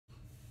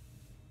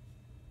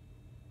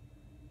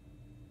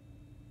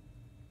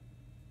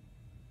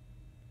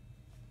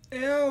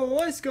Yo,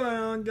 what's going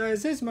on,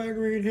 guys? It's Mike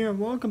Reed here, and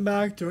welcome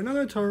back to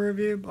another toy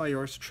review by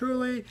yours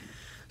truly.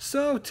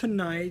 So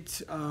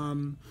tonight,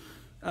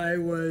 I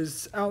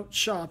was out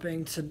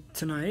shopping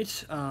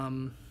tonight.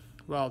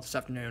 Well, this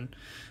afternoon.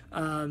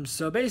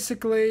 So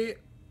basically,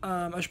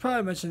 I should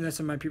probably mention this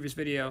in my previous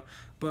video,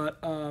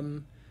 but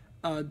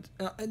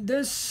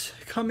this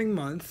coming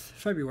month,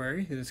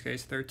 February, in this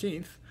case,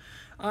 13th.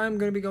 I'm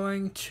going to be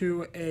going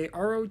to a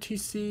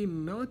ROTC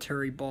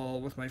military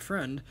ball with my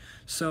friend.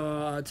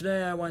 So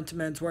today I went to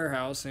Men's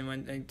Warehouse and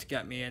went to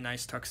get me a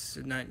nice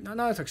tuxedo,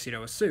 not a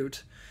tuxedo, a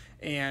suit.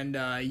 And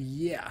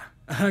yeah,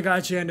 I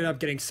actually ended up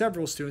getting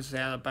several suits. They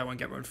had a buy one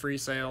get one free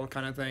sale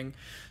kind of thing.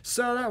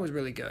 So that was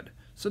really good.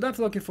 So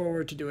definitely looking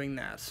forward to doing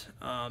that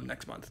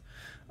next month.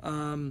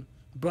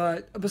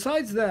 But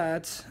besides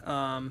that,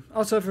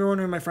 also if you're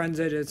wondering my friend's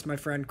age, it's my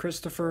friend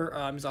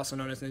Christopher. He's also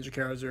known as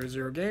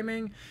Ninja00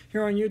 Gaming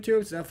here on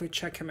YouTube, so definitely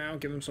check him out,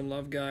 give him some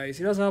love, guys.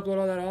 He doesn't upload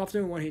all that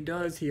often. When he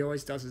does, he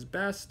always does his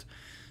best.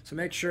 So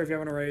make sure if you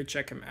haven't already,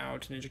 check him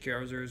out,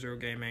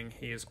 Ninja00 Gaming.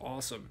 He is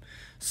awesome.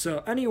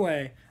 So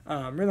anyway,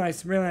 really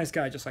nice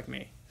guy, just like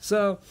me.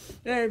 So,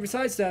 yeah,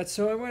 besides that,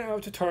 so I went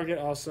out to Target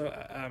also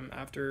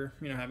after,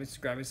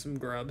 grabbing some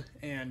grub,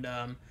 and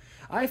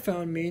I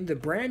found me the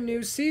brand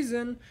new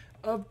season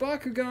of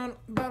Bakugan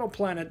Battle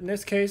Planet. In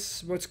this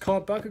case, what's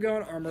called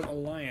Bakugan Armored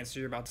Alliance,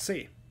 you're about to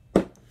see.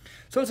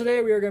 So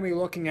today we are going to be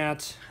looking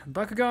at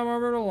Bakugan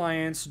Armored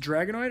Alliance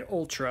Dragonoid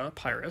Ultra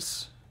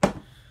Pyrus,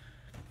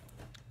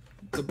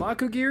 the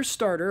Bakugear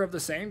starter of the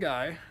same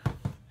guy,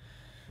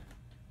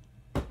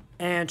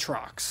 and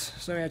Trox.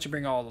 So we have to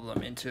bring all of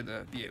them into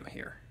the view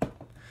here.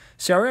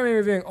 So we're going to be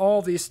reviewing all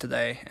of these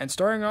today, and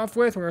starting off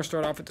with, we're going to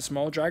start off with the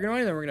small Dragonoid,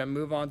 and then we're going to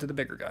move on to the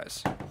bigger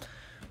guys.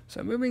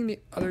 So moving the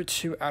other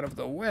two out of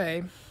the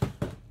way,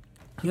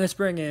 let's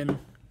bring in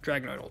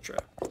Dragonoid Ultra.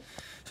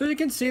 So as you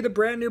can see, the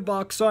brand new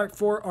box art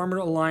for Armored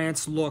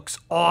Alliance looks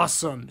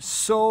awesome.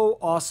 So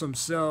awesome.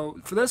 So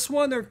for this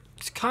one, they're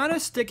kind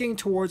of sticking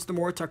towards the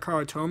more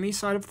Takara Tomy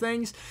side of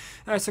things.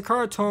 As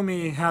Takara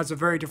Tomy has a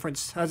very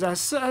different, has a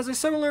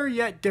similar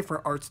yet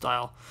different art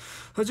style.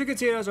 So as you can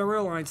see, it has Armored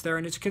Alliance there,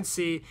 and as you can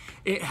see,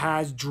 it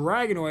has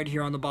Dragonoid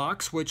here on the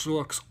box, which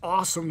looks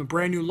awesome. The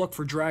brand new look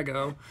for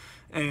Drago.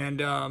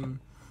 And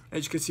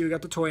as you can see, we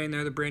got the toy in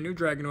there, the brand new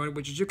Dragonoid,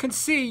 which as you can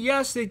see,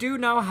 yes, they do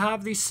now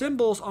have these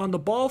symbols on the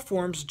ball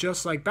forms,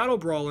 just like Battle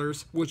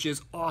Brawlers, which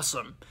is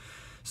awesome.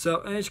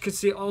 So, and as you can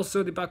see,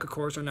 also the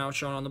Bakugans are now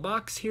shown on the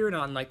box here,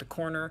 not in like the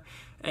corner,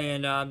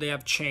 and they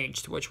have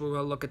changed, which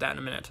we'll look at that in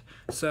a minute.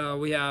 So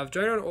we have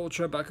Dragonoid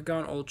Ultra,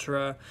 Bakugan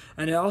Ultra,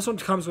 and it also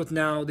comes with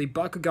now the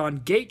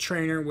Bakugan Gate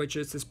Trainer, which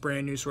is this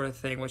brand new sort of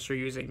thing which they're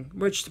using,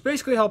 which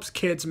basically helps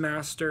kids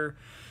master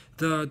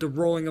the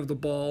rolling of the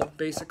ball,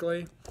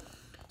 basically.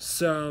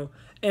 So,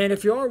 and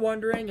if you are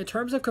wondering, in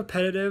terms of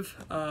competitive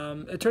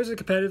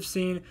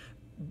scene,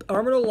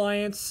 Armored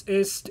Alliance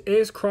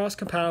is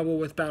cross-compatible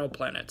with Battle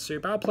Planet. So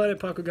your Battle Planet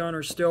Bakugan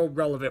are still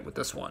relevant with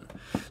this one.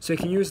 So you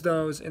can use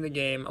those in the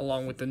game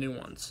along with the new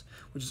ones,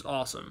 which is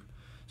awesome.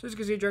 So as you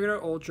can see,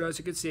 Dragonoid Ultra, as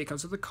you can see, it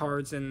comes with the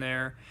cards in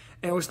there.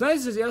 And what's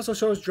nice is it also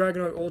shows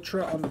Dragonoid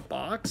Ultra on the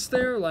box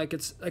there. Like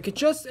it's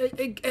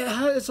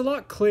a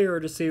lot clearer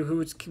to see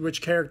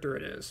which character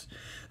it is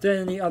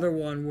than the other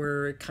one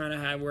where it kind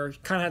of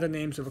had the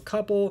names of a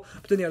couple,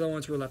 but then the other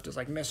ones were left as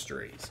like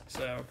mysteries.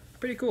 So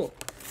pretty cool.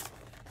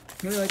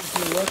 Really like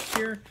this new look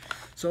here.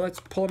 So let's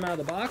pull them out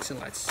of the box and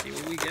let's see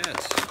what we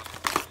get.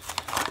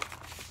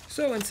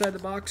 So inside the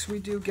box, we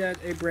do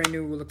get a brand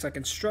new, looks like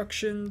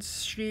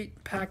instructions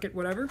sheet, packet,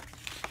 whatever.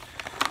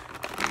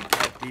 We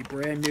get the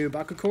brand new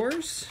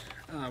Bakugans,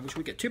 which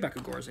we get two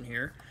Bakugans in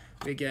here.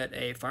 We get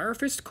a Fire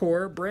Fist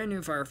core, brand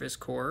new Fire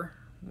Fist core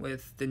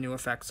with the new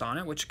effects on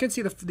it, which you can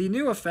see the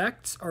new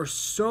effects are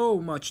so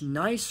much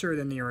nicer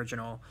than the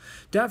original.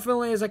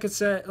 Definitely, as like I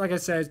said,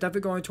 it's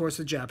definitely going towards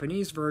the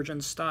Japanese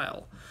version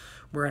style,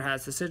 where it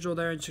has the sigil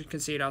there, and you can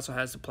see it also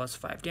has the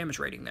 +5 damage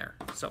rating there.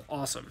 So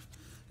awesome.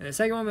 And the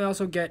second one we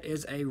also get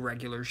is a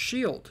regular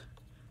shield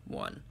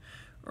one.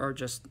 Or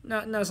just, no,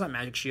 it's not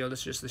magic shield,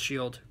 it's just the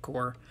shield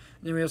core.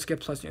 And then we also get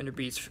plus the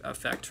underbeats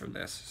effect from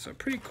this. So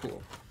pretty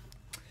cool.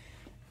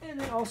 And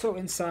then also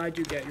inside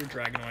you get your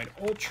Dragonoid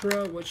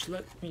Ultra, which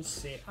let me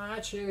see.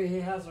 Actually, he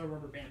has a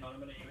rubber band on him,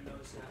 but I didn't even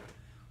notice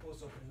that.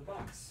 Also open the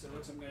box. So it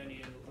looks like I'm going to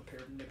need a pair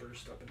of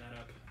nippers to open that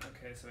up.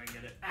 Okay, so I can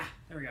get it.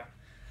 There we go.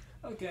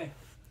 Okay.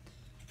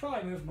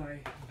 Probably move my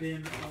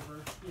bin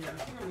over. Yeah, I'm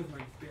going to move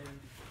my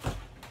bin.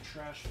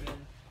 Trash bin,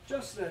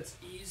 just so that's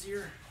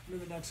easier.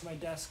 Move it next to my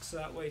desk so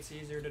that way it's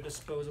easier to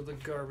dispose of the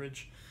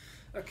garbage.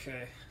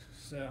 Okay,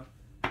 so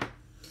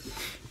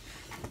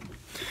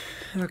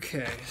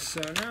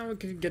now we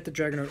can get the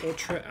Dragonoid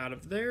Ultra out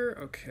of there.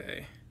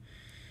 Okay,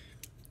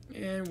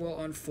 and we'll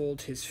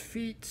unfold his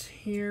feet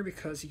here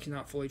because he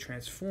cannot fully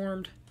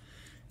transformed.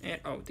 And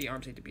oh, the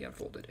arms need to be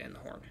unfolded and the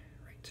horn.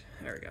 Right,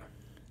 there we go.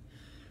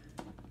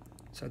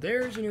 So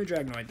there's your new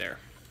Dragonoid there.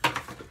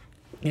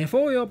 And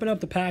before we open up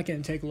the packet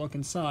and take a look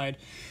inside,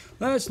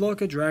 let's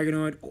look at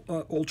Dragonoid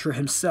Ultra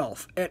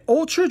himself. At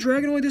Ultra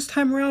Dragonoid this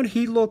time around,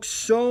 he looks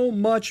so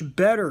much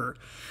better.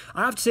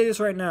 I have to say this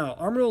right now.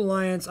 Armored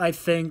Alliance, I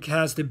think,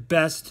 has the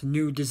best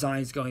new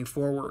designs going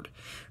forward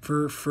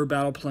for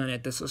Battle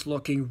Planet. This is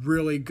looking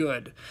really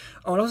good.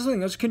 Oh, another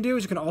thing else you can do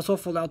is you can also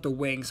fold out the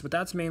wings, but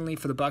that's mainly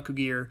for the Baku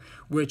gear,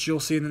 which you'll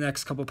see in the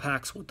next couple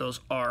packs what those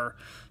are.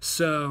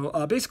 So,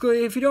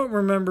 basically, if you don't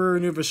remember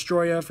New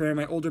Vestroya, for any of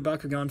my older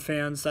Bakugan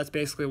fans, that's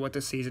basically what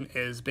this season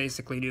is,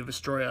 basically New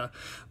Vestroya.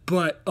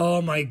 But,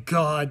 oh my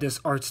god, this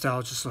art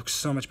style just looks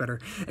so much better.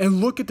 And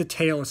look at the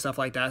tail and stuff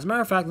like that. As a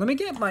matter of fact, let me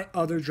get my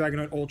other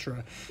Dragonoid Ultra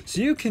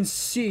so you can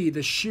see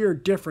the sheer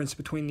difference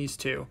between these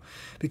two.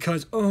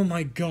 Because, oh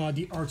my god,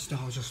 the art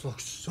style just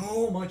looks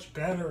so much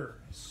better.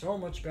 So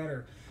much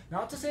better.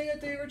 Not to say that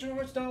the original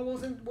art style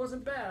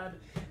wasn't bad.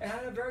 It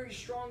had a very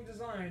strong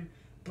design,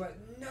 but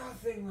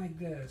nothing like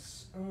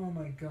this. Oh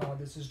my god,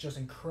 this is just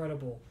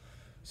incredible.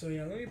 So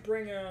yeah, let me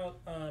bring out,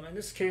 in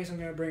this case, I'm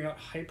going to bring out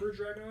Hyper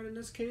Dragonoid in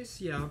this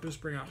case. Yeah, I'll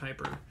just bring out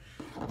Hyper.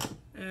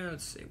 And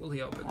let's see, will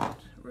he open?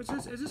 Where is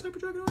this? Is this Hyper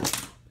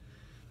Dragonoid?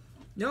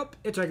 Nope,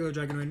 it's regular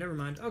Dragonoid, never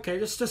mind. Okay,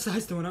 that's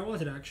the one I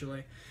wanted,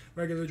 actually.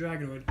 Regular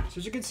Dragonoid. So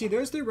as you can see,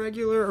 there's the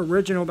regular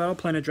original Battle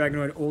Planet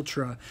Dragonoid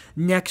Ultra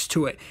next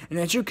to it. And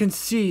as you can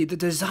see, the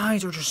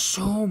designs are just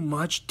so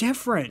much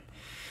different.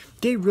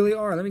 They really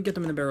are. Let me get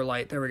them in the barrel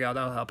light. There we go,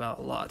 that'll help out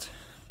a lot.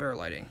 Barrel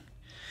lighting.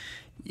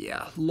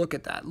 Yeah, look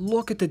at that.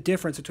 Look at the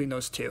difference between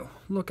those two.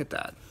 Look at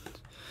that.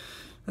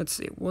 Let's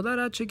see. Will that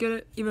actually get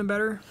it even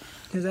better?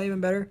 Is that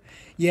even better?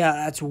 Yeah,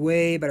 that's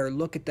way better.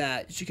 Look at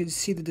that. As you can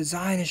see, the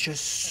design is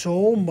just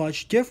so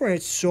much different.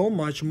 It's so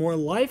much more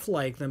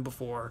lifelike than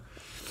before.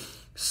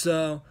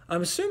 So,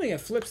 I'm assuming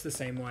it flips the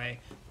same way.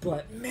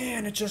 But,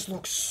 man, it just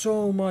looks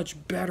so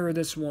much better,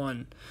 this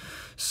one.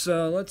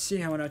 So, let's see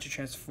how it actually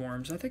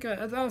transforms. I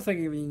don't think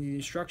even need the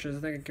instructions. I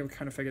think I can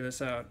kind of figure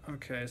this out.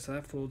 Okay, so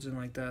that folds in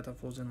like that. That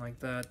folds in like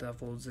that. That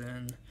folds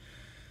in.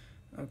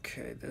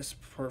 Okay, this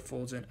part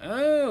folds in.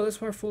 Oh, this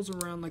part folds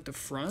around like the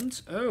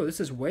front. Oh, this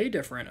is way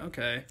different.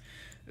 Okay.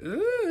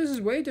 Ooh, this is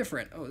way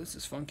different. Oh, this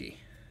is funky.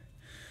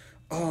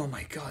 Oh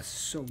my god, this is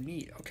so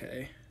neat.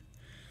 Okay.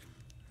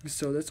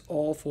 So this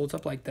all folds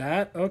up like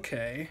that.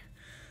 Okay.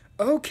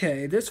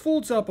 Okay, this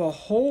folds up a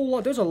whole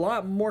lot. There's a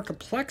lot more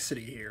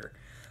complexity here.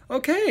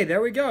 Okay,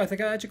 there we go. I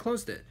think I actually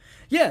closed it.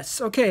 Yes,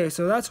 okay,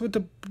 so that's what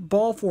the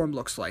ball form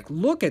looks like.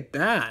 Look at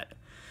that.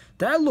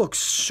 That looks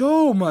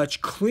so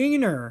much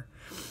cleaner.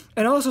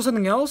 And also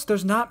something else,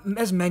 there's not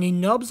as many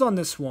nubs on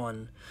this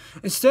one.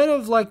 Instead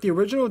of like the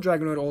original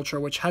Dragonoid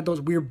Ultra, which had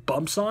those weird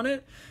bumps on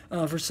it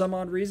for some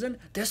odd reason,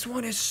 this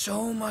one is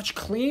so much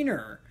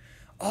cleaner.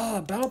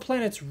 Oh, Battle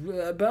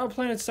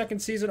Planet's second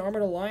season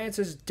Armored Alliance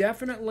is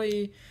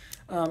definitely,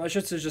 I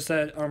should have just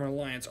said Armored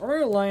Alliance.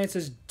 Armored Alliance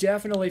is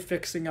definitely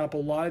fixing up a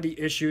lot of the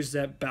issues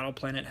that Battle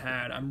Planet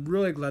had. I'm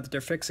really glad that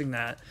they're fixing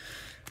that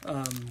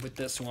with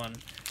this one.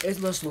 It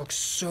just looks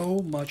so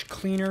much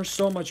cleaner,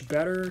 so much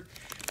better.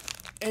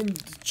 And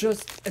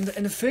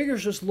the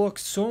figures just look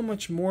so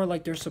much more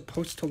like they're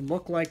supposed to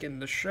look like in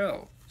the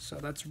show. So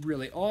that's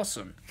really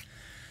awesome.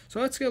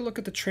 So let's get a look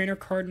at the trainer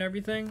card and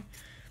everything.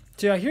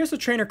 So yeah, here's the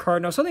trainer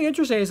card. Now something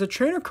interesting is the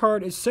trainer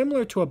card is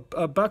similar to a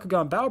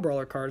Bakugan Battle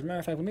Brawler card. As a matter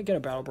of fact, let me get a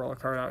Battle Brawler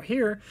card out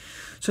here.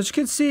 So as you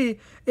can see,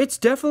 it's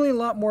definitely a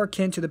lot more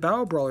akin to the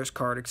Battle Brawlers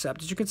card,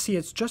 except as you can see,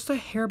 it's just a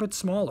hair bit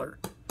smaller.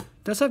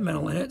 It does have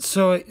metal in it,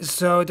 so it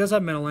does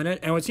have metal in it.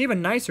 And what's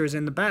even nicer is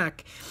in the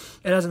back,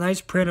 it has a nice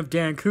print of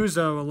Dan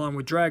Kuzo along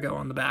with Drago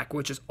on the back,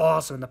 which is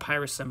awesome. The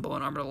Pyrus symbol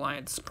and Armored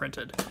Alliance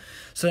printed.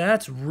 So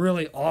that's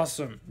really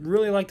awesome.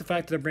 Really like the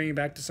fact that they're bringing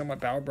back to somewhat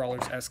Battle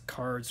Brawlers-esque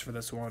cards for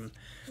this one.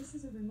 This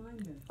is a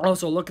reminder.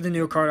 Also, look at the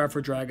new card art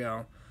for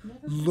Drago.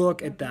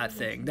 Look at that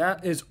thing.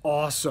 That is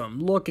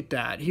awesome. Look at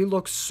that. He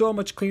looks so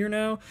much cleaner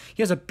now.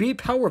 He has a beat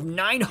power of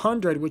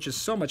 900, which is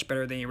so much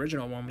better than the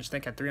original one, which I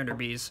think had 300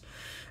 Bs.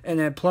 And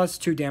then plus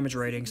 2 damage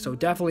rating, so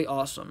definitely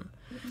awesome.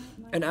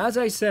 And as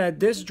I said,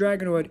 this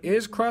Dragonoid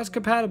is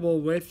cross-compatible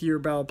with your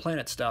Battle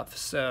Planet stuff,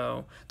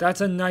 so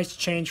that's a nice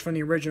change from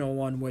the original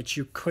one, which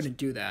you couldn't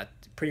do that.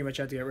 Pretty much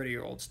had to get rid of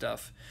your old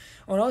stuff.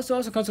 Oh, and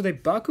also comes with a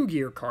Baku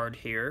Gear card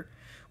here,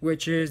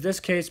 which is,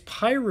 this case,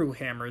 Pyru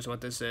Hammer is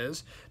what this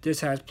is. This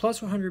has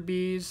plus 100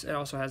 Bs. It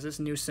also has this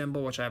new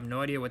symbol, which I have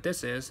no idea what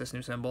this is, this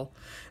new symbol.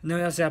 And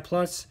then it also has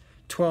plus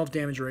 12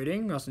 damage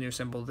rating, also new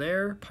symbol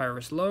there,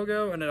 Pyrus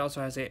logo, and it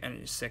also has a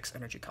 6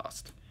 energy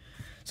cost.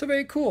 So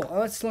very cool.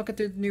 Let's look at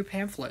the new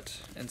pamphlet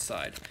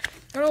inside.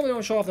 I don't really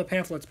want to show off the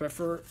pamphlets, but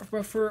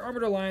for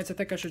Armored Alliance, I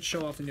think I should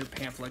show off the new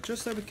pamphlet,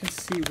 just so we can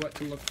see what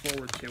to look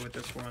forward to with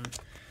this one.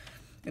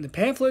 And the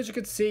pamphlet, as you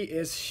can see,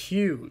 is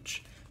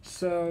huge.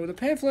 So the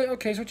pamphlet,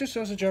 okay, so it just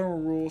shows the general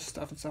rules,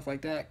 stuff and stuff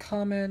like that.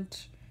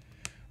 Comment.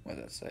 What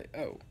does that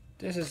say?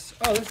 This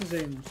is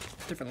in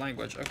different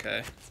language.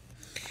 Okay.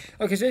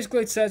 Okay, so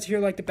basically it says here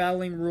like the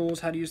battling rules,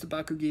 how to use the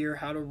Baku gear,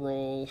 how to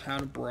roll, how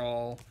to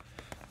brawl,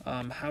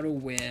 how to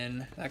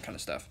win, that kind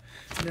of stuff.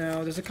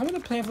 Now, does it come with a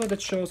pamphlet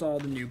that shows all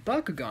the new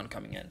Bakugan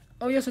coming in?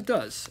 Oh, yes, it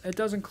does. It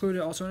does include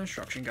also an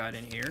instruction guide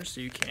in here,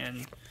 so you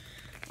can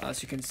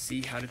So you can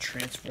see how to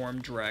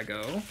transform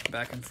Drago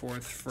back and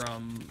forth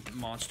from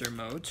monster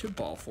mode to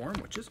ball form,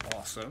 which is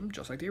awesome,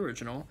 just like the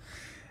original.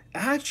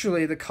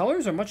 Actually, the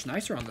colors are much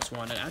nicer on this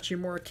one, and actually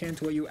more akin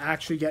to what you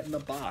actually get in the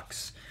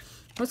box.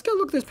 Let's go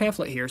look at this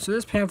pamphlet here. So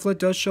this pamphlet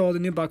does show all the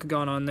new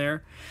Bakugan on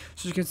there.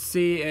 So you can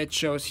see it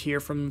shows here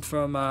from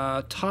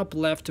top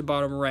left to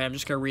bottom right. I'm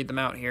just going to read them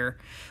out here.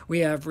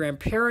 We have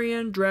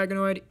Ramparian,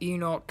 Dragonoid,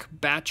 Enoch,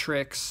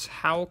 Batrix,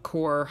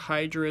 Howlcore,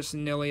 Hydrus,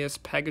 Nilius,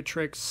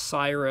 Pegatrix,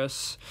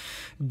 Cyrus,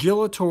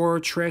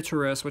 Gillator,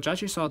 Traitorus, which I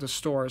actually saw at the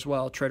store as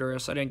well.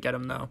 Traitorus, I didn't get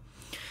him though.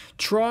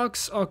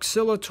 Trox,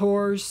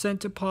 Oscillator,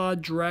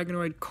 Centipod,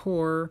 Dragonoid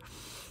Core,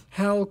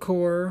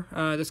 Hellcore,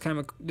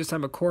 this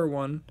time a core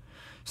one.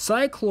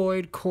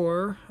 Cycloid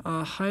Core,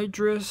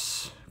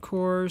 Hydrus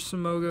Core,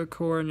 Samoga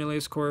Core,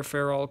 Nilius Core,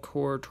 Feral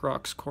Core,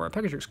 Trox Core, and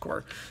Pegatrix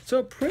Core.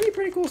 So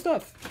pretty cool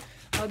stuff.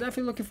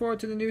 Definitely looking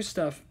forward to the new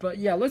stuff. But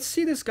yeah, let's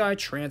see this guy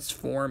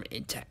transform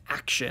into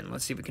action.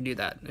 Let's see if we can do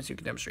that. Let's see if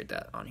we can demonstrate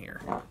that on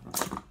here.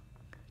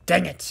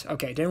 Dang it.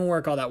 Okay, didn't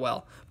work all that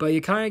well. But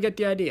you kind of get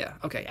the idea.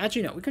 Okay,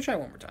 actually no, we can try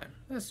one more time.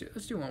 Let's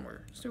do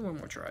one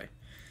more try.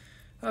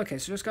 Okay,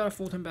 so just gotta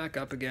fold him back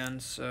up again.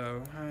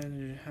 So how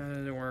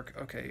did it work?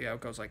 Okay, yeah,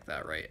 it goes like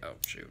that, right? Oh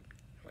shoot,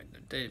 wait,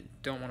 they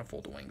don't want to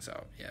fold the wings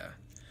out. Yeah,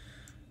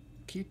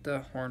 keep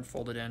the horn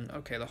folded in.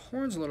 Okay, the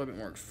horn's a little bit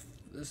more.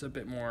 This is a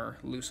bit more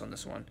loose on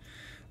this one,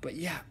 but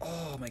yeah.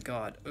 Oh my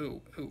God.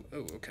 Oh.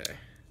 Okay.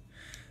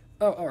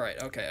 Oh, all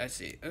right. Okay, I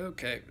see.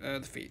 Okay,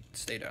 the feet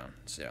stay down.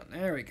 Stay down.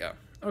 There we go.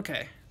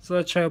 Okay, so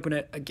let's try open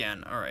it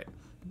again. All right,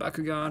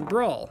 Bakugan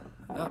Brawl.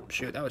 Oh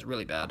shoot, that was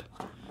really bad.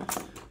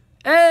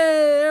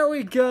 Hey, there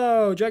we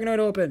go. Dragonoid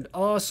opened.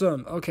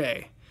 Awesome.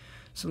 Okay.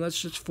 So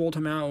let's just fold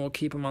him out and we'll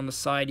keep him on the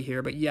side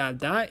here. But yeah,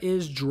 that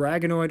is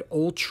Dragonoid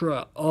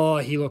Ultra. Oh,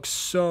 he looks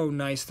so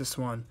nice, this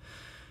one.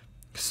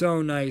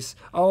 So nice.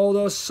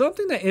 Although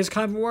something that is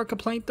kind of more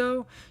complaint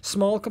though,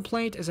 small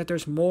complaint, is that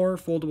there's more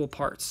foldable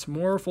parts.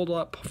 More fold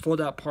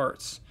out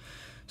parts.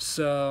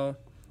 So,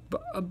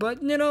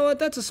 but you know what?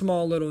 That's a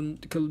small little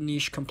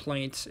niche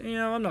complaint. You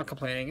know, I'm not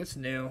complaining. It's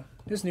new.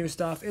 This new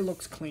stuff, it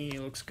looks clean,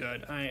 it looks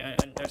good.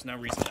 There's no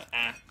reason to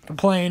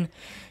complain.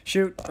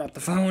 Shoot, drop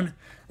the phone.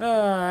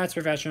 That's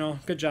professional.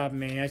 Good job,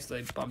 me. I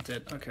actually bumped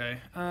it. Okay.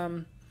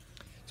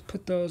 Let's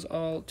put those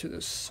all to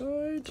the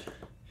side.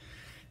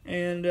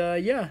 And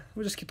yeah,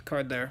 we'll just keep the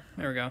card there.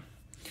 There we go.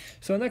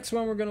 So the next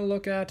one we're gonna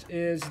look at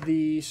is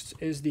the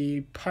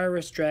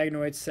Pyrus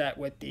Dragonoid set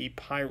with the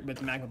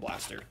Magma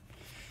Blaster.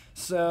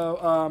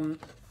 So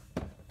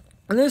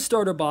and this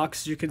starter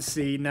box, you can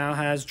see, now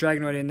has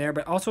Dragonoid in there,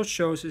 but also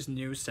shows his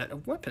new set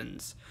of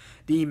weapons,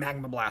 the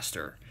Magma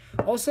Blaster.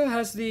 Also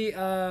has the,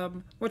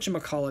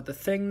 whatchamacallit, the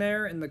thing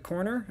there in the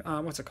corner.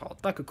 What's it called?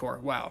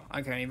 Bakucore. Wow,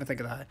 I can't even think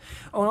of that.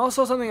 Oh, and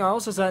also something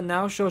else is that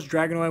now shows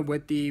Dragonoid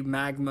with the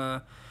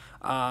Magma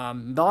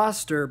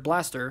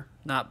Blaster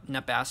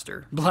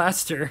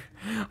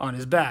on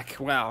his back.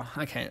 Wow,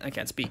 I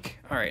can't speak.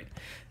 All right.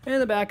 And in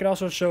the back, it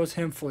also shows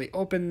him fully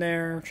open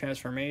there,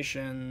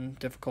 transformation,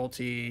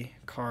 difficulty,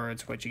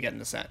 cards, what you get in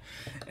the set.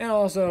 And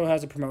also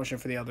has a promotion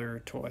for the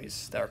other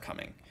toys that are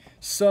coming.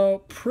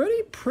 So,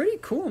 pretty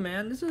cool,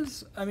 man. This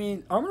is, I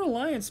mean, Armored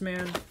Alliance,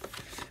 man.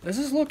 This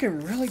is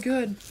looking really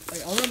good.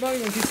 Like, I don't know about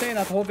you, I keep saying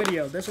that the whole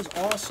video. This is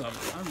awesome.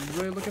 I'm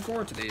really looking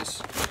forward to these.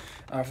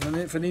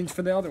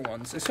 For the other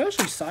ones,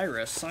 especially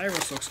Cyrus.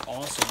 Cyrus looks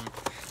awesome.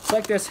 It's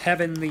like this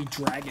heavenly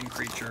dragon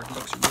creature. It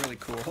looks really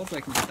cool. Hopefully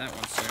I can get that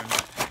one soon.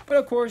 But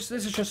of course,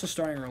 this is just a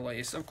starting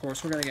release. Of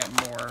course, we're gonna get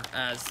more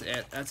as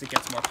it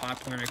gets more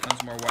popular and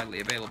becomes more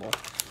widely available.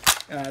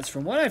 As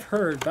from what I've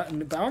heard,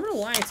 the Armored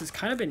Alliance has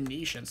kind of been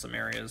niche in some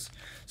areas.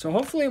 So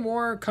hopefully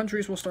more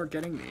countries will start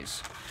getting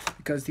these,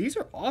 because these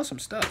are awesome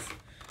stuff.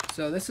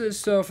 So this is,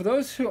 so for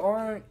those who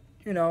aren't,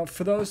 you know,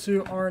 for those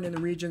who aren't in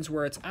the regions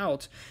where it's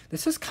out,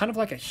 this is kind of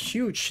like a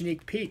huge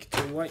sneak peek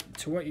to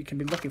what you can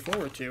be looking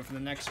forward to for the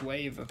next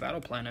wave of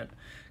Battle Planet.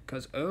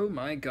 Because, oh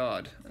my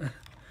god,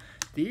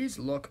 these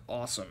look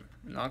awesome,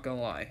 not gonna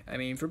lie. I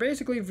mean, for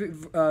basically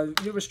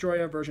New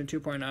Destroyer version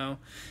 2.0,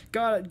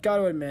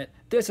 gotta admit,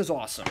 this is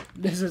awesome.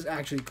 This is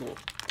actually cool.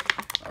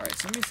 Alright,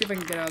 so let me see if I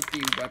can get out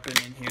the weapon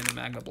in here, the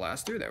Magma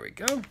Blaster. There we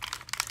go.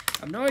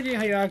 I have no idea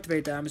how you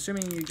activate that. I'm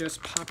assuming you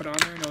just pop it on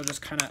there and it'll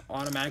just kind of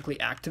automatically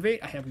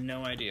activate. I have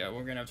no idea.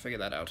 We're going to have to figure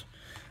that out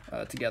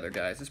together,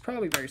 guys. It's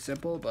probably very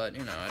simple, but,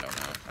 you know, I don't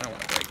know. I don't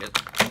want to break it.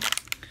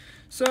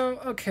 So,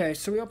 okay,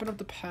 so we open up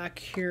the pack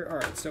here. All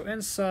right, so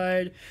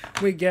inside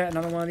we get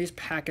another one of these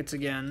packets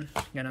again.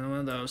 Get another one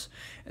of those.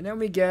 And then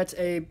we get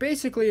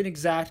basically an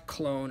exact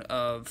clone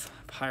of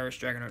Pyrus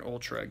Dragonoid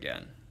Ultra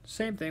again.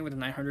 Same thing with the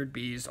 900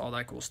 Bs, all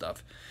that cool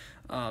stuff.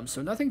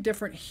 So nothing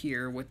different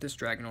here with this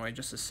Dragonoid,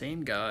 just the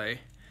same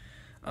guy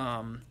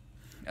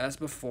as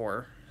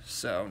before,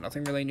 so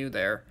nothing really new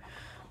there.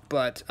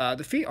 But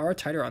the feet are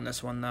tighter on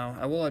this one, though.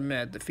 I will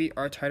admit, the feet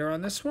are tighter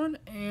on this one,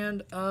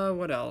 and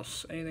what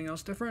else? Anything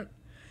else different?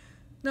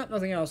 No,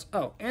 nothing else.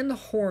 Oh, and the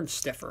horn's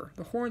stiffer.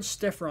 The horn's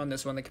stiffer on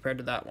this one than compared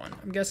to that one.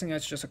 I'm guessing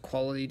that's just a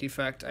quality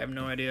defect. I have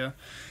no idea.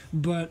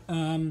 But,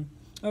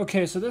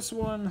 okay, so this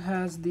one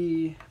has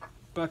the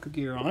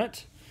Bakugan on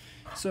it.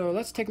 So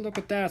let's take a look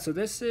at that. So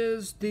this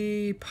is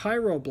the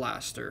Magma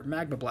Blaster,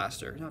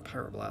 not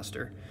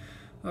Pyroblaster.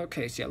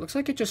 Okay, so yeah, it looks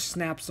like it just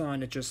snaps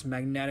on, it just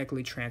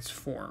magnetically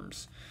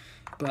transforms.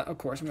 But of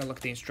course, I'm gonna look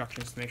at the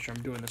instructions to make sure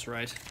I'm doing this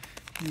right,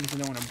 because I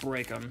don't want to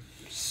break them.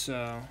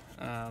 So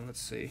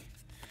let's see.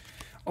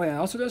 Oh yeah, it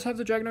also does have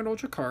the Dragonoid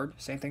Ultra card,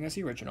 same thing as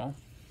the original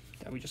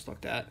that we just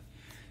looked at.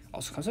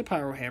 Also comes a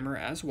Pyro Hammer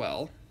as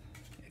well.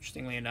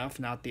 Interestingly enough,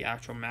 not the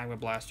actual Magma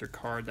Blaster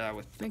card that I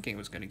was thinking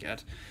was going to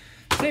get.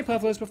 Same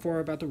pamphlet as before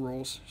about the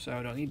rules, so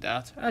I don't need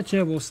that.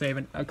 Actually, we'll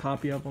save a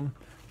copy of them.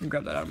 Let me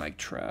grab that out of my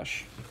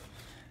trash.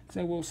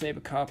 So we'll save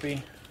a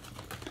copy.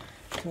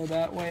 So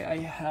that way I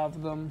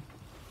have them.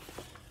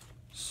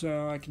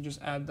 So I can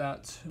just add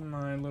that to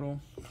my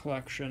little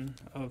collection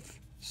of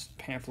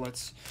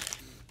pamphlets.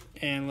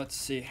 And let's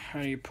see,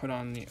 how do you put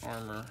on the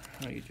armor?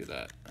 How do you do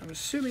that? I'm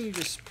assuming you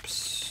just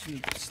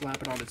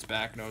slap it on its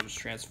back and it'll just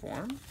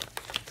transform.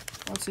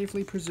 I'll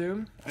safely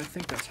presume. I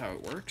think that's how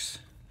it works.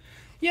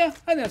 Yeah, I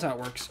think that's how it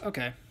works.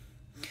 Okay.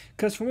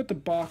 Because from what the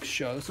box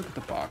shows, let's look at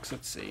the box,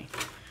 let's see.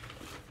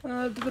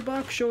 Did the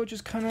box show it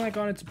just kind of like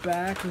on its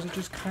back? Was it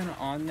just kind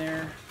of on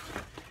there?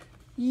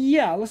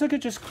 Yeah, it looks like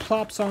it just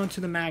plops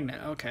onto the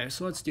magnet. Okay,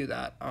 so let's do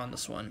that on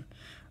this one.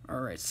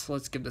 Alright, so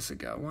let's give this a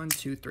go. 1,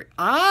 2, 3.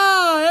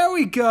 Ah, there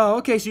we go.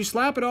 Okay, so you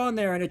slap it on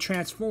there and it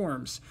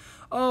transforms.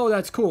 Oh,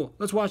 that's cool.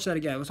 Let's watch that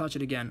again. Let's watch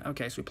it again.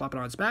 Okay, so we plop it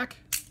on its back.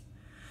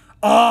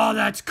 Oh,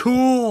 that's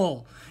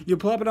cool. You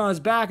plop it on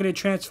its back and it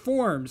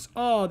transforms.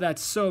 Oh,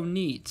 that's so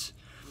neat.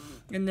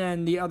 And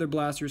then the other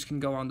blasters can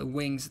go on the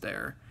wings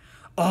there.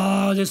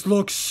 Oh, this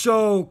looks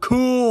so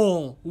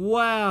cool.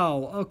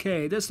 Wow.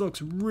 Okay, this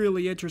looks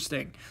really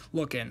interesting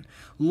looking.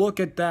 Look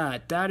at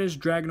that. That is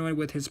Dragonoid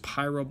with his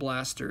Pyro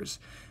Blasters.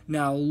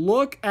 Now,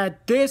 look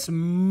at this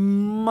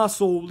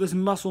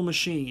muscle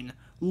machine.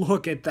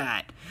 Look at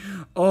that.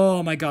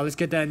 Oh my god, let's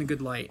get that in a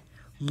good light.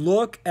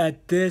 Look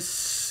at this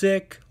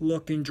sick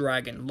looking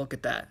dragon. Look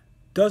at that.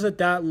 Doesn't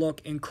that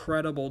look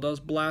incredible? Those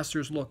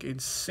blasters look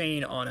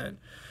insane on it.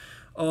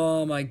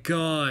 Oh my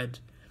god.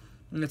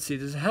 Let's see,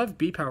 does it have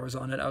B powers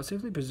on it? I would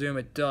safely presume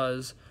it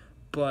does,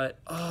 but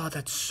oh,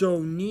 that's so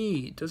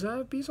neat. Does it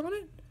have Bs on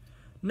it?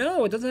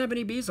 No, it doesn't have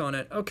any Bs on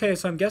it. Okay,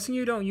 so I'm guessing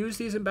you don't use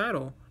these in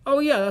battle. Oh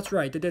yeah, that's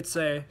right. They did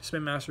say,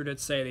 Spin Master did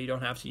say that you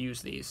don't have to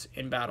use these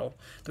in battle.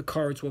 The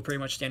cards will pretty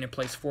much stand in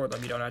place for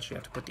them. You don't actually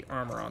have to put the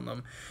armor on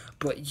them.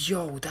 But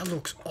yo, that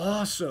looks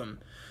awesome.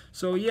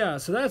 So yeah,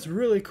 so that's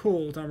really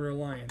cool with Unreal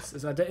Alliance.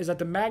 Is that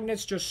the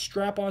magnets just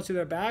strap onto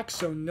their back,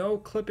 so no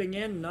clipping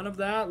in, none of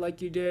that,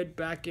 like you did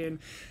back in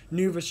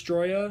New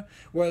Vestroia,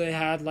 where they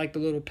had like the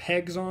little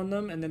pegs on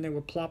them and then they were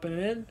plopping it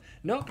in.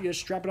 Nope, you just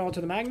strap it onto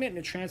the magnet and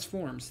it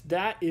transforms.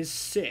 That is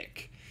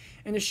sick.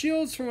 And the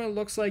shields, from what it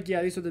looks like,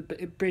 yeah, these are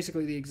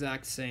basically the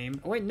exact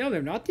same. Oh wait, no,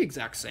 they're not the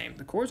exact same.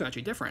 The cores are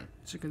actually different,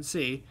 as you can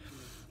see.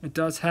 It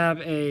does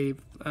have a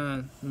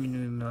let me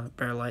do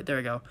better light. There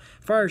we go.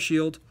 Fire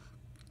shield.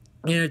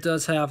 And it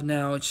does have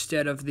now,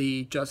 instead of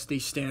just the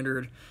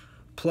standard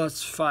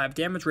 +5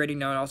 damage rating,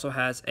 now it also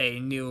has a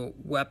new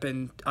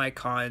weapon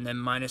icon and then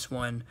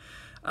 -1,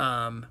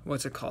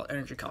 what's it called?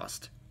 Energy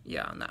cost.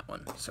 Yeah, on that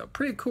one. So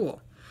pretty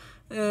cool.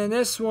 And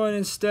this one,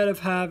 instead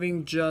of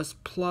having just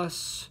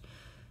instead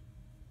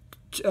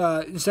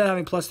of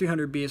having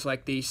 +300 Bs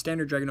like the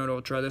standard Dragonoid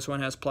Ultra, this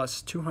one has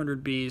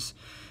 +200 Bs,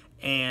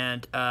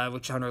 and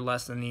which is 100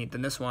 less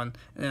than this one.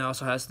 And it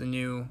also has the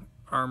new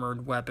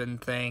armored weapon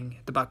thing,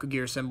 the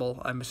Bakugan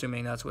symbol. I'm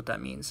assuming that's what that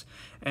means.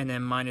 And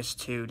then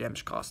 -2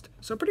 damage cost.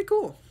 So pretty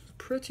cool.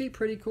 Pretty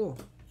cool.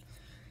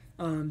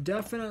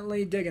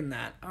 Definitely digging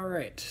that.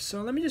 Alright,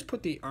 so let me just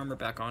put the armor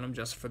back on him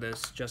just for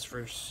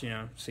you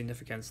know,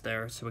 significance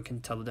there, so we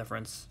can tell the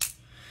difference.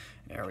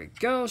 There we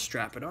go.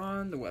 Strap it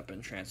on. The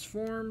weapon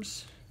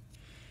transforms.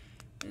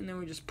 And then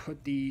we just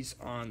put these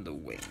on the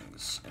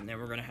wings. And then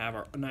we're going to have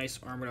our nice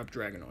armored up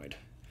Dragonoid.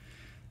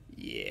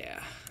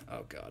 Yeah.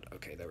 Oh god.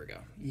 Okay, there we go.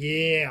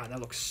 Yeah, that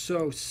looks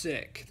so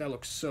sick. That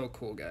looks so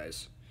cool,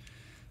 guys.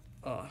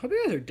 I hope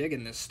you guys are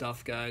digging this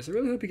stuff, guys. I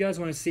really hope you guys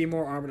want to see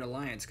more Armored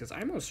Alliance, because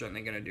I'm most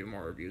certainly going to do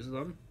more reviews of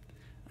them.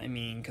 I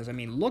mean,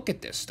 look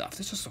at this stuff.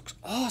 This just looks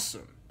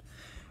awesome.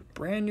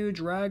 Brand new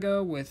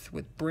Drago with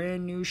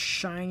brand new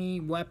shiny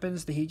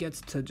weapons that he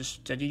just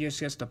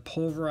gets to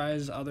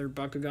pulverize other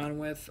Bakugan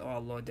with. Oh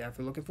lord,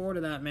 definitely looking forward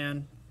to that,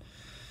 man.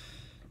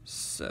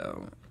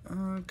 So,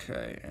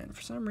 okay, and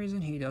for some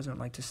reason he doesn't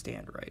like to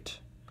stand right.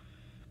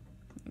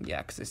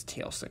 Yeah, because his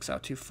tail sticks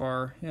out too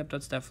far. Yep,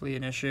 that's definitely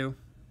an issue.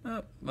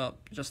 Oh, well,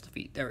 just the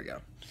feet. There we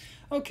go.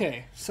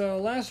 Okay, so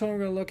last one we're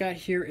going to look at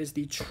here is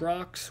the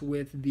Trox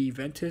with the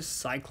Ventus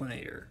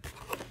Cyclonator.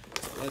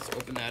 So let's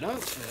open that up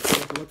and let's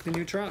take a look at the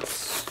new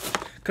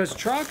Trox. Because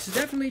Trox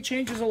definitely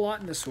changes a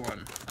lot in this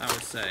one, I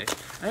would say. I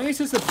think this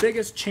is the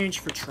biggest change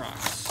for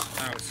Trox,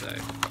 I would say.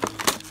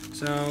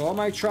 So, all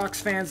my Trox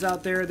fans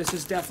out there, this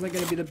is definitely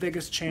going to be the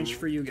biggest change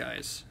for you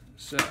guys.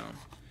 So,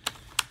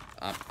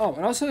 Oh,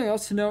 and also something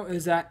else to note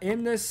is that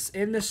in the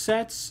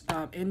sets,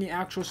 in the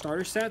actual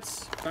starter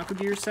sets,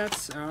 Bakugan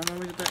sets, I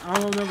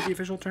don't know what the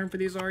official term for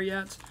these are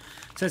yet,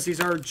 since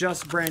these are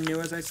just brand new,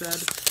 as I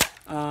said.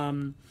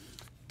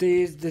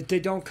 They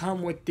don't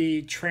come with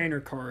the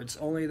trainer cards.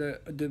 Only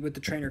with the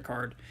trainer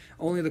card.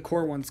 Only the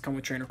core ones come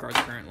with trainer cards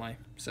currently.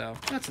 So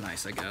that's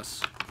nice, I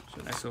guess.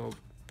 So a nice little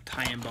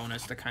tie-in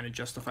bonus to kind of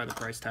justify the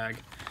price tag.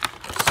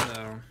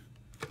 So.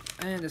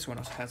 And this one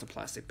also has a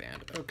plastic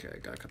band. Okay,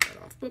 gotta cut that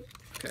off. Boop.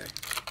 Okay.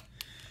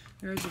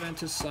 There's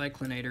Ventus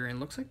Cyclonator, and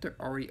looks like they're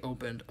already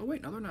opened. Oh,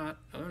 wait, no, they're not.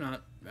 No, they're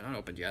not. They're not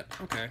opened yet.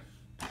 Okay.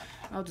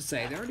 I'll just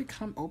say, they already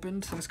come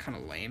opened. That's kind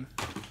of lame.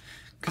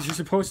 Because you're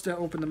supposed to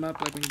open them up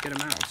like when you get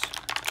them out.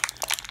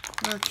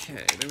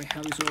 Okay, then we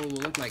have these little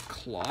look like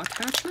claw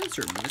attachments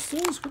or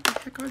missiles. What the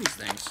heck are these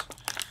things?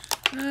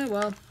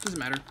 Well, doesn't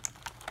matter.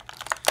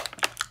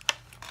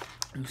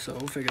 So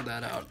we'll figure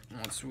that out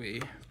once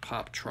we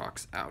pop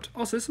Trox out.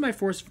 Also, this is my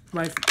first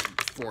Ventus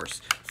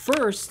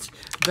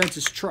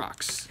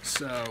Trox,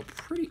 so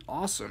pretty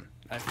awesome.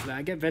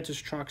 I get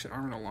Ventus Trox at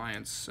Armored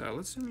Alliance, so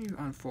let's let me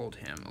unfold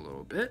him a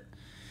little bit.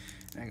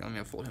 Let me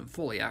unfold him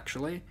fully,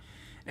 actually.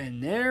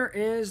 And there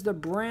is the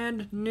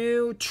brand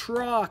new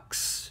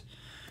Trox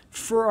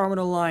for Armored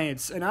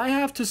Alliance. And I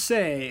have to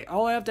say,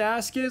 all I have to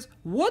ask is,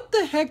 what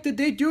the heck did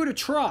they do to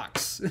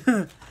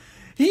Trox?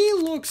 He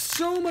looks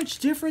so much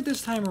different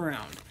this time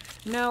around.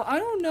 Now, I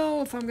don't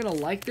know if I'm going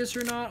to like this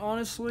or not,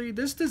 honestly.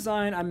 This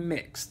design, I'm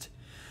mixed.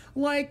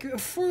 Like,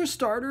 for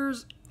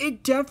starters,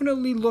 it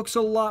definitely looks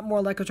a lot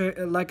more like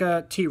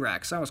a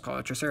T-Rex. I almost call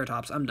it a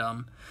Triceratops. I'm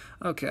dumb.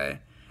 Okay.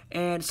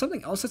 And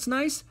something else that's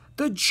nice,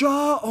 the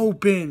jaw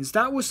opens.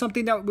 That was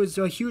something that was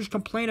a huge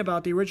complaint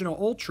about the original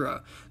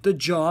Ultra. The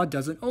jaw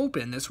doesn't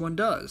open. This one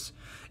does.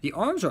 The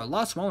arms are a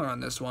lot smaller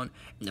on this one.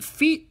 And the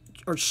feet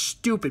are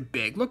stupid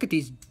big. Look at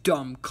these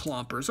dumb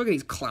clumpers. Look at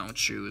these clown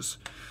shoes.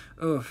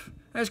 Ugh.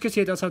 As you can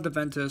see, it does have the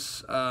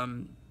Ventus,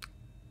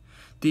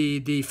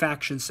 the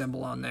faction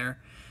symbol on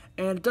there.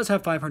 And it does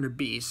have 500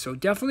 Bs, so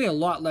definitely a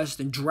lot less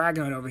than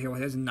Dragonoid over here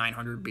with his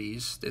 900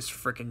 Bs. This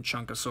freaking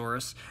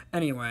Chunkosaurus.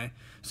 Anyway,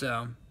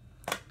 so,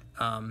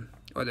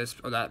 or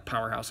that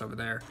powerhouse over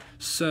there.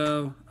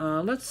 So,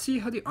 let's see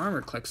how the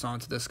armor clicks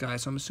onto this guy.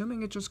 So I'm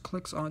assuming it just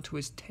clicks onto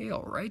his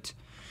tail, right?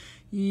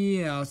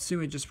 Yeah, let's see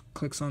if it just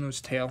clicks onto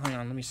his tail. Hang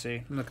on, let me see.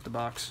 Let me look at the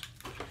box.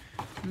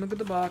 Look at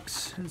the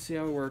box and see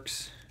how it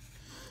works.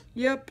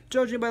 Yep,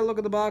 judging by the look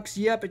of the box,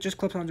 yep, it just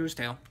clips onto his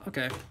tail.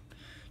 Okay,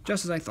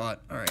 just as I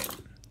thought. All right.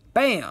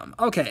 Bam!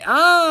 Okay,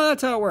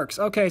 that's how it works.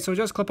 Okay, so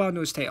just clip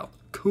onto his tail.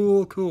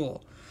 Cool,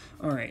 cool.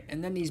 All right,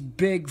 and then these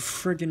big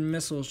friggin'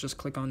 missiles just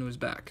click onto his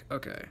back.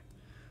 Okay,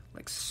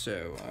 like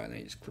so. And then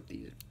you just clip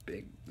these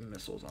big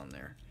missiles on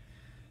there.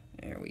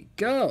 There we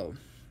go.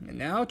 And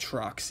now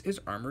Trox is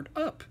armored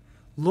up.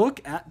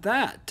 Look at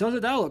that.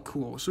 Doesn't that look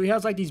cool? So he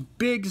has like these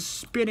big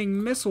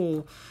spinning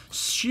missile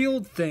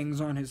shield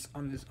things on his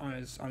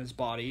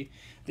body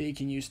that he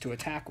can use to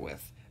attack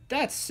with.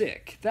 That's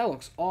sick. That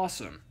looks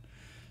awesome.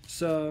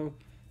 So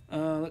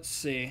let's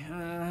see.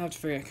 I have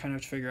to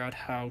figure out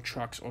how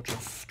Trox Ultra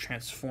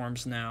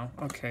transforms now.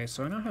 Okay,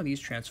 so I know how these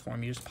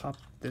transform. You just pop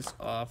this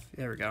off.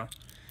 There we go.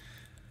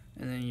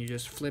 And then you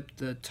just flip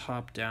the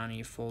top down and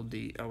you fold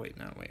the... Oh, wait,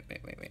 no, wait.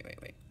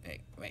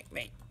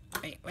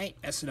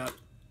 Mess it up.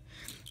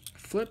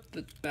 Flip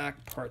the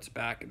back parts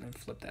back and then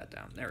flip that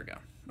down. There we go.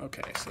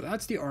 Okay, so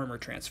that's the armor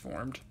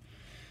transformed.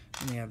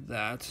 And we have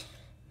that.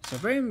 So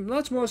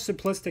that's more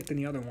simplistic than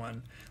the other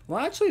one.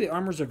 Well, actually, the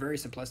armors are very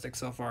simplistic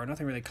so far.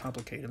 Nothing really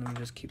complicated. Let me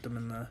just keep them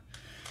in the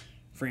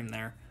frame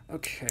there.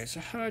 Okay,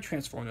 so how do I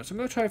transform this? I'm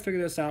going to try to figure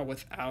this out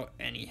without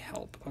any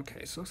help.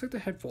 Okay, so it looks like the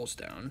head folds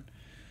down.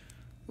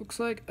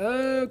 Looks like,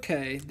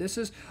 okay, this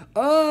is,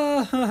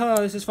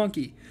 this is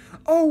funky.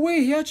 Oh,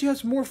 wait, he actually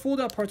has more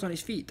fold-out parts on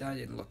his feet that I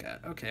didn't look at.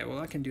 Okay, well,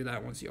 I can do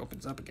that once he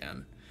opens up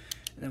again.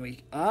 And then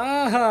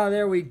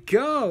there we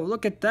go.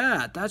 Look at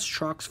that. That's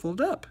Trox fold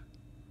up.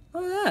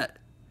 Look at that.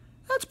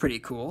 That's pretty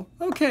cool.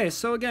 Okay,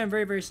 so again,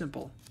 very, very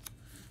simple.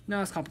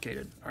 No, it's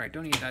complicated. All right,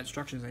 don't need that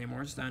instructions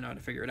anymore. Just I know how to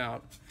figure it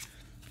out.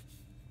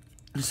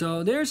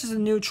 So there's a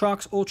new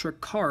Trox Ultra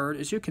card.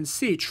 As you can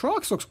see,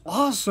 Trox looks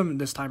awesome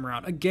this time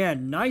around.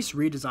 Again, nice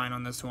redesign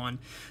on this one.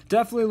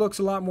 Definitely looks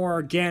a lot more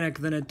organic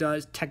than it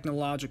does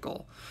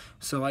technological.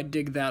 So I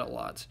dig that a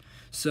lot.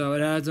 So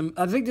it has,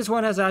 I think this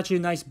one has actually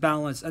a nice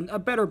balance, and a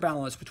better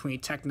balance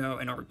between techno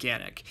and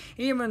organic.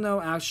 Even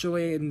though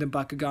actually in the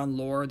Bakugan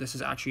lore, this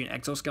is actually an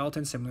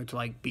exoskeleton, similar to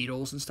like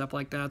beetles and stuff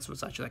like that. So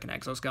it's actually like an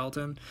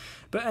exoskeleton.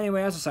 But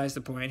anyway, that's besides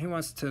the point. He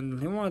wants to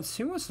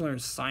learn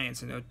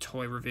science in a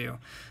toy review.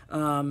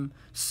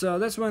 So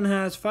this one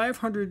has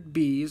 500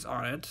 Bs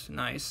on it,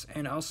 nice,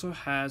 and also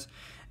has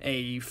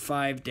a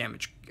 5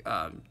 damage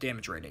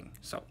rating.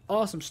 So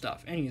awesome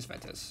stuff. And he's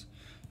Ventus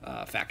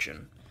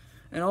faction.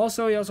 And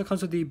also, he also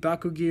comes with the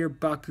Bakugear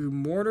Baku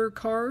Mortar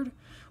card,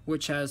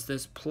 which has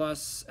this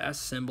plus S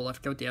symbol. I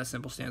forget what the S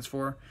symbol stands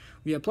for.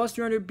 We have plus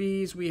 300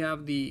 Bs. We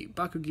have the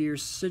Bakugear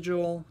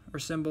sigil or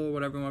symbol,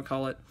 whatever you want to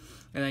call it.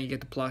 And then you get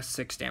the plus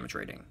 6 damage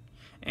rating.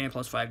 and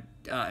 +5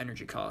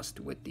 energy cost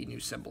with the new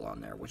symbol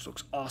on there, which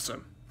looks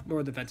awesome,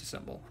 or the Venti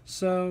symbol.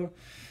 So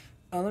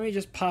let me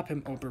just pop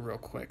him open real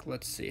quick.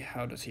 Let's see,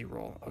 how does he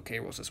roll? Okay, he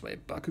rolls this way.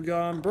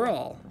 Bakugan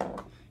Brawl.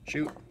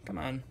 Shoot, come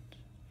on.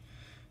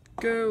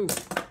 Go.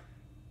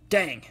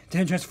 Dang,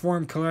 didn't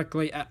transform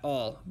correctly at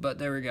all, but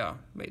there we go.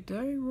 Wait, did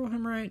I roll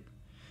him right?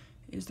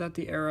 Is that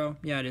the arrow?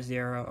 Yeah, it is the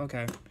arrow.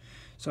 Okay.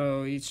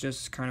 So it's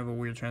just kind of a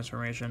weird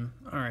transformation.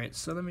 Alright,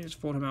 so let me just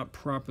fold him out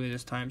properly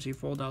this time. So you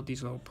fold out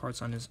these little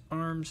parts on his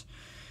arms,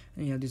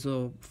 and you have these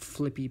little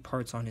flippy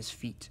parts on his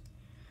feet.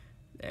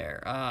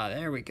 There.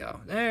 There we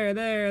go. There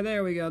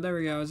we go. There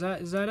we go. Is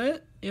that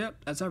it? Yep,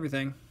 that's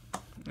everything.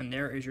 And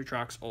there is your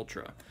Trox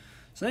Ultra.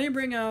 So then you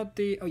bring out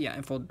the, oh yeah,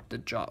 and fold the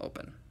jaw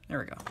open. There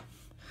we go.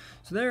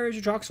 So there is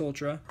your Trox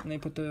Ultra, and they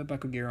put the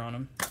Baku gear on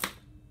him.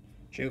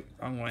 Shoot,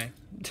 wrong way.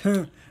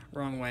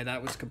 Wrong way.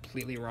 That was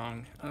completely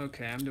wrong.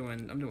 Okay, I'm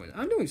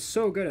doing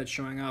so good at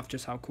showing off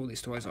just how cool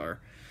these toys are.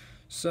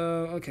 So,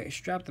 okay,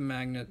 strap the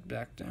magnet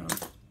back down.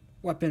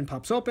 Weapon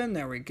pops open.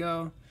 There we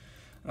go.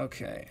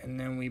 Okay, and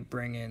then we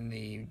bring in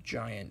the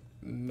giant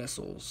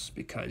missiles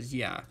because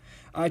yeah,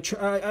 a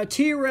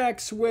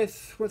T-Rex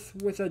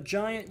with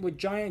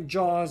giant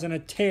jaws and a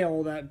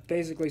tail that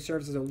basically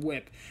serves as a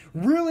whip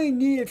really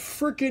needed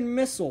freaking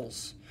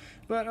missiles.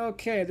 But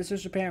okay, this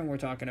is Japan we're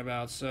talking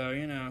about, so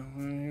you know,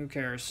 who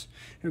cares?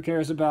 Who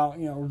cares about,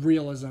 you know,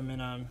 realism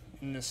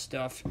in this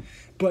stuff?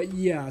 But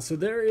yeah, so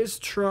there is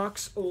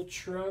Trox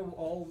Ultra,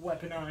 all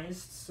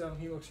weaponized, so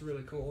he looks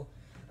really cool.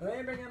 And then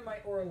I bring in my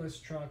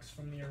Orless Trox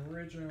from the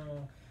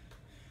original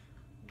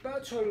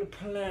Battle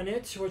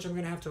Planet, which I'm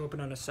gonna have to open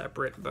on a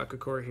separate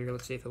Bakugan here.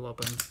 Let's see if it'll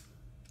open.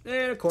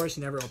 And of course, it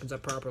never opens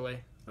up properly.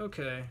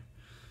 Okay.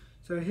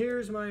 So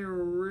here's my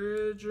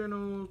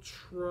original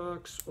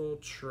Trox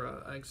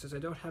Ultra. Since I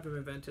don't have him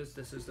invented,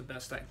 this is the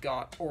best I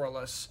got,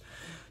 Orless.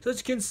 So as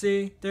you can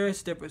see, there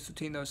is a difference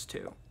between those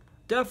two.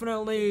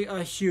 Definitely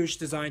a huge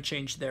design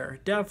change there.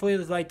 Definitely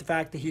like the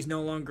fact that he's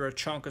no longer a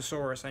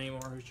Chonkosaurus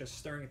anymore who's just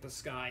staring at the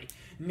sky.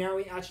 Now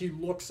he actually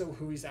looks at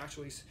who he's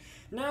actually...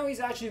 Now he's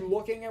actually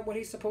looking at what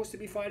he's supposed to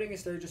be fighting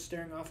instead of just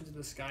staring off into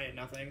the sky at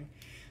nothing.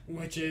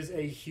 Which is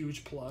a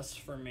huge plus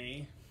for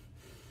me.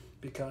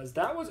 Because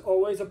that was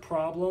always a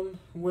problem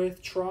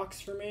with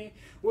Trox for me,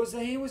 was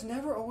that he was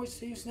never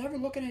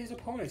looking at his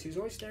opponents. He was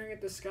always staring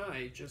at the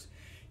sky, just,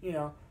 you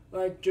know,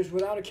 like, just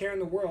without a care in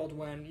the world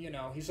when, you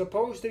know, he's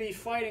supposed to be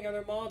fighting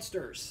other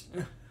monsters.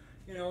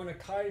 You know, in a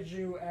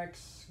Kaiju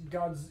X,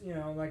 you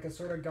know, like a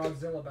sort of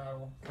Godzilla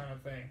battle kind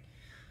of thing.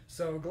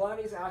 So, glad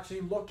he's actually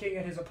looking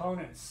at his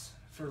opponents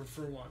for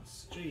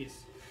once. Jeez.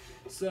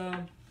 So...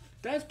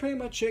 that's pretty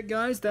much it,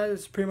 guys. That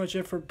is pretty much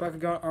it for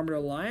Bakugan Armored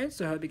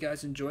Alliance. I hope you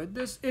guys enjoyed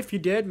this. If you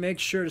did, make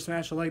sure to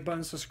smash the like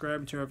button,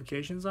 subscribe, and turn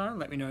notifications on.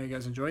 Let me know you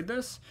guys enjoyed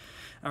this.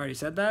 I already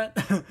said that.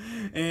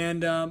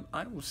 And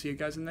I will see you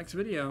guys in the next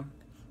video.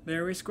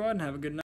 There we squad, and have a good night.